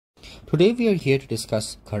Today we are here to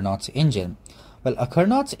discuss Carnot's engine. Well, a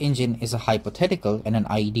Carnot's engine is a hypothetical and an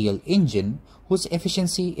ideal engine whose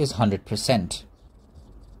efficiency is 100%.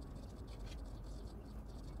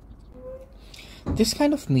 This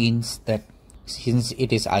kind of means that since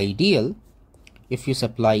it is ideal, if you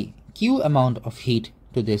supply Q amount of heat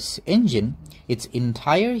to this engine, its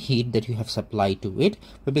entire heat that you have supplied to it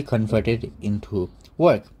will be converted into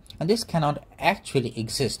work. And this cannot actually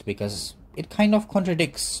exist because it kind of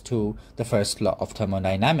contradicts to the first law of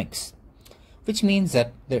thermodynamics, which means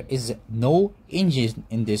that there is no engine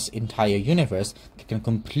in this entire universe that can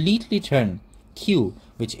completely turn Q,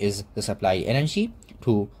 which is the supply energy,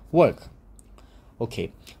 to work.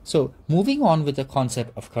 Okay, so moving on with the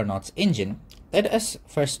concept of Carnot's engine, let us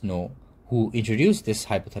first know who introduced this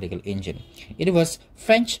hypothetical engine. It was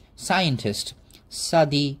French scientist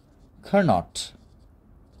Sadi Carnot,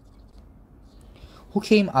 who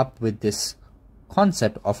came up with this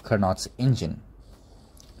concept of Carnot's engine.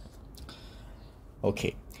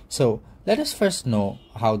 Okay, so let us first know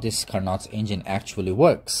how this Carnot's engine actually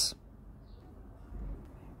works.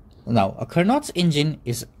 Now, a Carnot's engine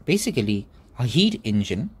is basically a heat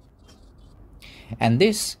engine, and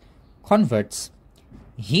this converts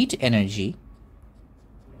heat energy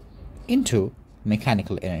into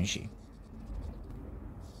mechanical energy.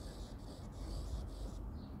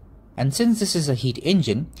 And since this is a heat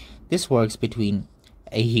engine, this works between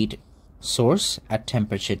a heat source at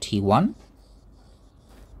temperature T1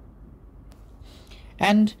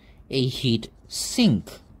 and a heat sink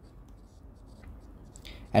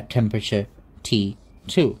at temperature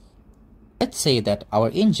T2. Let's say that our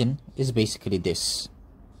engine is basically this.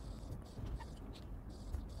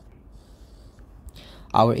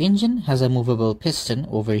 Our engine has a movable piston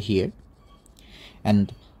over here,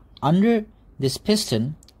 and under this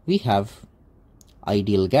piston we have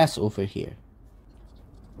ideal gas over here.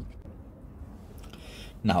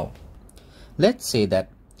 Now, let's say that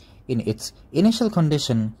in its initial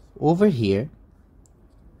condition over here,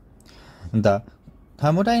 the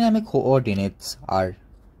thermodynamic coordinates are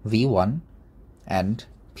V1 and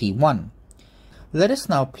P1. Let us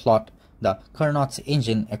now plot the Carnot's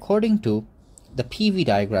engine according to the PV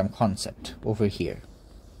diagram concept over here.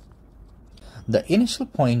 The initial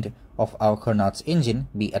point of our Carnot's engine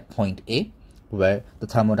be at point A, where the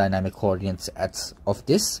thermodynamic coordinates of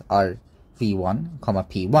this are V1,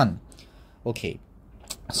 P1. Okay,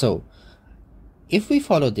 so if we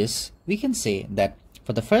follow this, we can say that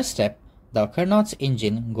for the first step, the Carnot's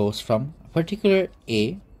engine goes from a particular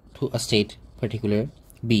A to a state particular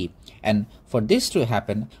B, and for this to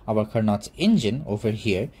happen, our Carnot's engine over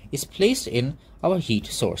here is placed in our heat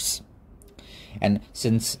source. And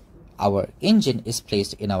since our engine is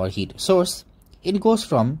placed in our heat source, it goes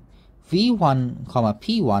from V1,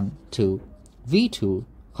 P1 to V2,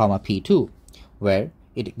 P2, where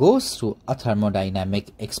it goes through a thermodynamic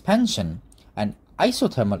expansion, an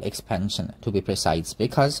isothermal expansion to be precise,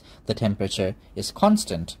 because the temperature is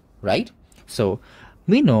constant, right? So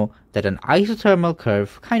we know that an isothermal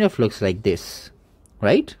curve kind of looks like this,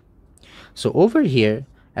 right? So over here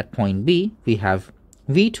at point B, we have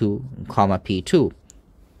V2, P2.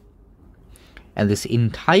 And this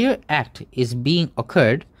entire act is being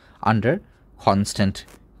occurred under constant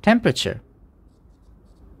temperature.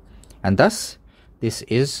 And thus, this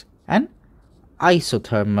is an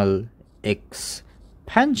isothermal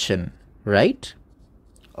expansion, right?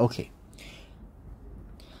 Okay.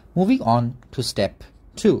 Moving on to step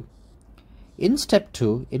 2. In step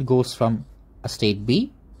 2, it goes from a state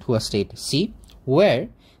B to a state C, where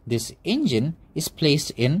this engine is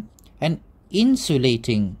placed in an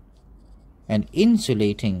insulating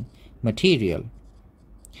material.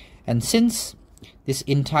 And since this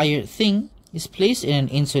entire thing is placed in an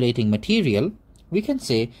insulating material, we can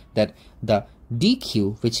say that the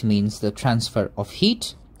dQ, which means the transfer of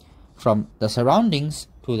heat from the surroundings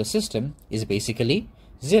to the system, is basically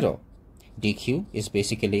 0. dQ is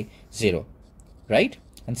basically 0, right?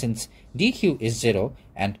 And since dQ is 0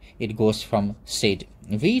 and it goes from state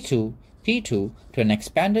V2, P2 to an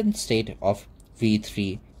expanded state of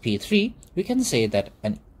V3, P3, we can say that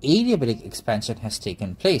an adiabatic expansion has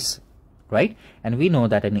taken place, right? And we know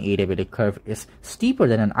that an adiabatic curve is steeper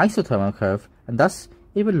than an isothermal curve, and thus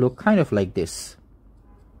it will look kind of like this.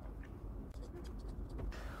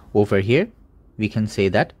 Over here, we can say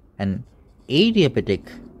that an adiabatic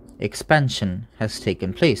expansion has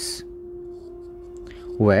taken place,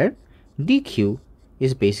 where dQ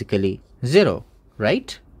is basically 0,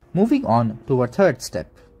 right? Moving on to our third step.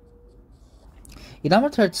 In our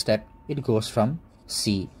third step, it goes from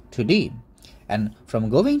C to D, and from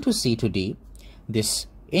going to C to D, this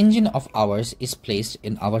engine of ours is placed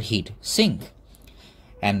in our heat sink.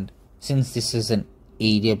 And since this is an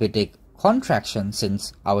adiabatic contraction,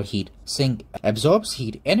 since our heat sink absorbs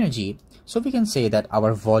heat energy, so we can say that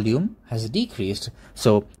our volume has decreased.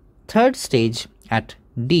 So third stage at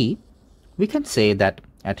D, we can say that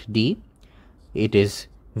at D it is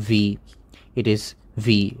V4,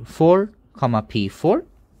 P4,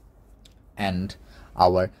 and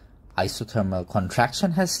our isothermal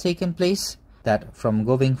contraction has taken place, that from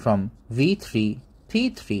going from V3,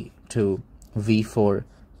 P3 to V4,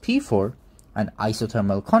 P4, an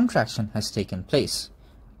isothermal contraction has taken place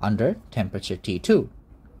under temperature T2.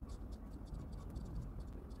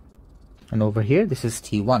 And over here, this is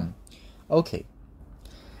T1. Okay.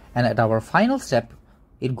 And at our final step,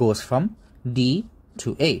 it goes from D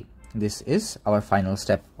to A. This is our final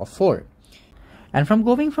step of 4. And from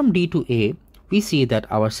going from D to A, we see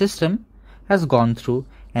that our system has gone through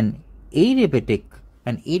an adiabatic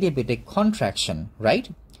contraction, right?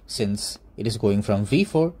 Since it is going from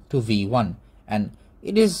V4 to V1, and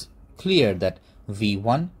it is clear that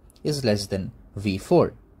V1 is less than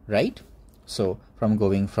V4, right? So from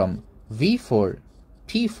going from V4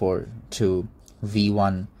 P4 to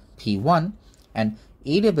V1 P1, an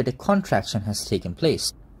adiabatic contraction has taken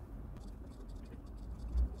place.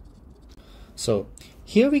 So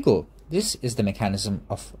here we go. This is the mechanism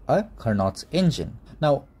of a Carnot's engine.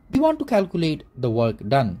 Now we want to calculate the work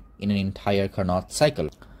done in an entire Carnot cycle.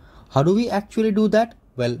 How do we actually do that?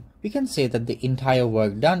 Well, we can say that the entire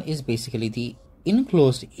work done is basically the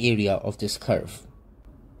enclosed area of this curve.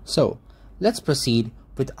 So let's proceed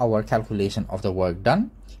with our calculation of the work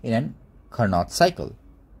done in a Carnot cycle.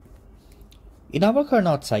 In our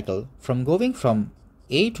Carnot cycle, from going from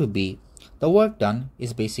A to B, the work done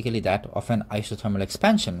is basically that of an isothermal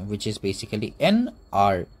expansion, which is basically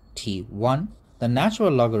nRT1, the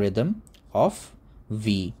natural logarithm of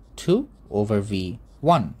V2 over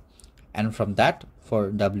V1. And from that, for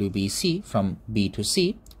WBC, from B to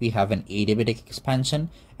C, we have an adiabatic expansion,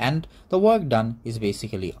 and the work done is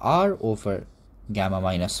basically R over gamma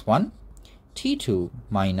minus 1, T2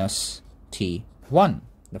 minus T1,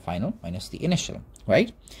 the final minus the initial,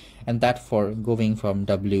 right? And that for going from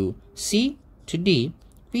WC to D,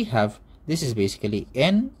 we have, this is basically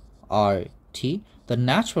nRT, the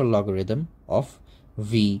natural logarithm of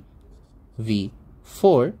V4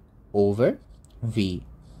 over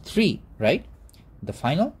V3, right? The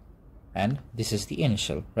final, and this is the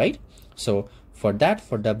initial, right? So for that,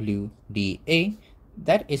 for WDA,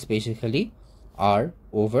 that is basically R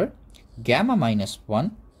over gamma minus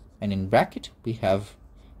 1, and in bracket we have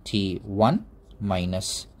T1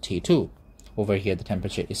 minus T2. Over here the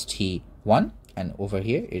temperature is T1, and over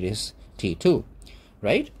here it is T2,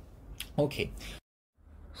 right? Okay.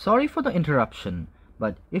 Sorry for the interruption,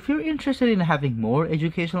 but if you're interested in having more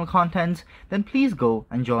educational contents, then please go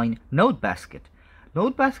and join Notebasket.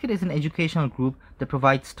 Notebasket is an educational group that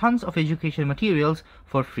provides tons of education materials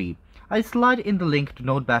for free. I'll slide in the link to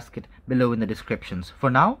Notebasket below in the descriptions. For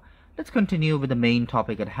now, let's continue with the main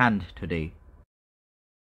topic at hand today.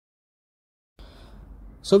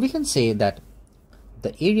 So we can say that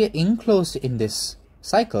the area enclosed in this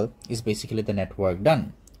cycle is basically the net work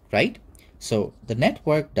done, right? So the net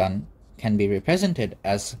work done can be represented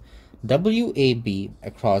as WAB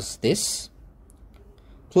across this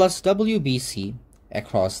plus WBC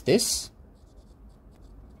across this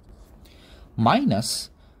minus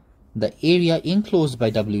the area enclosed by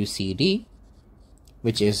WCD,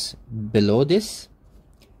 which is below this,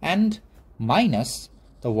 and minus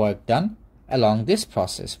the work done along this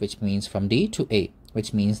process, which means from D to A,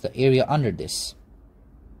 which means the area under this.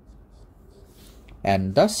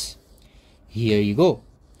 And thus, here you go.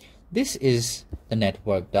 This is the net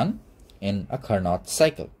work done in a Carnot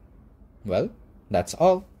cycle. Well, that's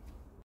all.